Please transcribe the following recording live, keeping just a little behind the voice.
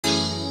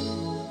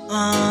The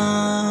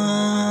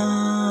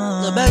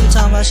baby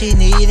talking about she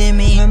needing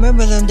me.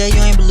 Remember them days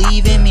you ain't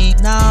believe in me.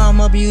 Now I'm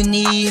up, you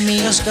need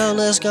me. Let's go,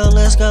 let's go,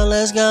 let's go,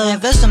 let's go.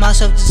 Invest in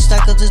myself to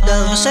stack up this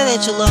dough. Don't say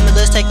that you love me,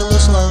 let's take a little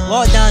slow.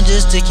 Walk down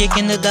just to kick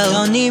in the dough.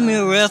 Don't need me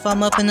a ref,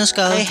 I'm up in the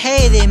scope. They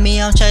hated me,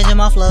 I'm changing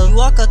my flow. You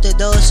walk out the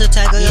door, it's a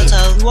tag of your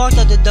toe. You walked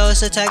out the door,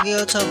 it's a tag of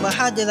your toe. But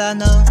how did I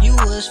know? You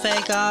was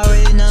fake, I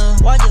already know.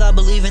 Why did I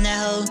believe in that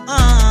hoe?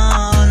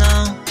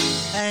 No.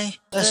 Hey,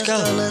 let's go,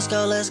 let's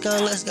go, let's go,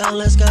 let's go,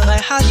 let's go.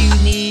 Like, how do you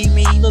need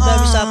me? Little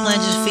baby, stop playing,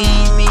 just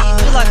feed me.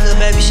 Feel like a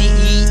baby, she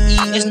eat.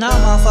 It's not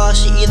my fault,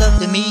 she eat up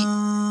the meat.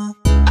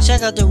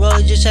 Check out the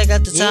road, just check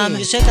out the timing.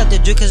 Just check out the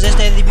drip, cause that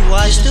steady be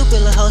watching.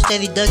 Stupid little hoe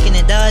steady ducking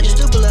and dodging.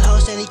 Stupid little hoe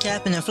steady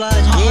capping and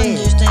flogging. I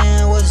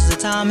understand what is the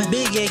timing.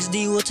 Big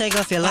XD will take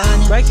off your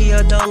lining. Breaking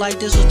your door like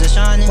this was the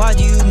shining. Why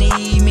do you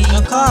need me?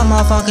 I'm calling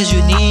my phone cause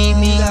you need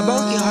me. I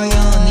broke your heart, you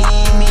don't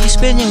need me.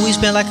 Spinning, we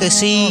spin like a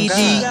CD.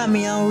 Got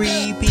me on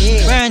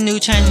repeat. Brand new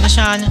chain and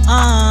shining.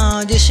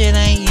 This shit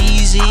ain't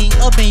easy.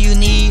 Up and you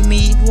need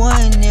me. You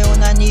wasn't there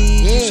when I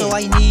need you, so why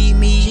you need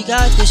me? She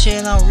got this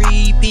shit on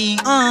repeat.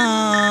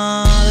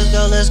 Let's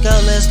go, let's go,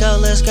 let's go,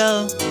 let's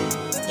go.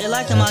 They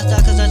liking my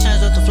style cause I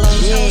changed up the flow.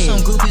 Some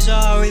groupies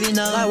y'all already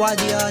know. Like, why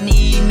do y'all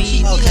need me? She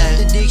eat up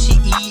the dick, she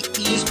eat.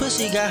 This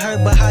pussy got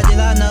hurt, but how did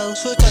I know?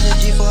 Switch on the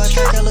G for a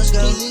track, let's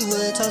go. Easy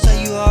with it, told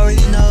her you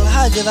already know.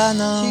 How did I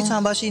know? She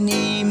talking about she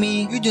need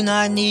me. You do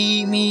not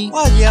need me.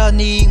 Why do y'all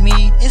need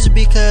me? It's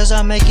because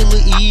I make it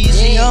look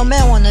easy. Your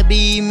man wanna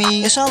be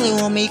me. It's only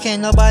one me,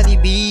 can't nobody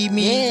be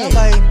me.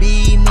 Nobody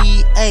be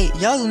me. Hey,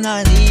 y'all do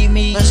not need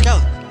me. Let's go.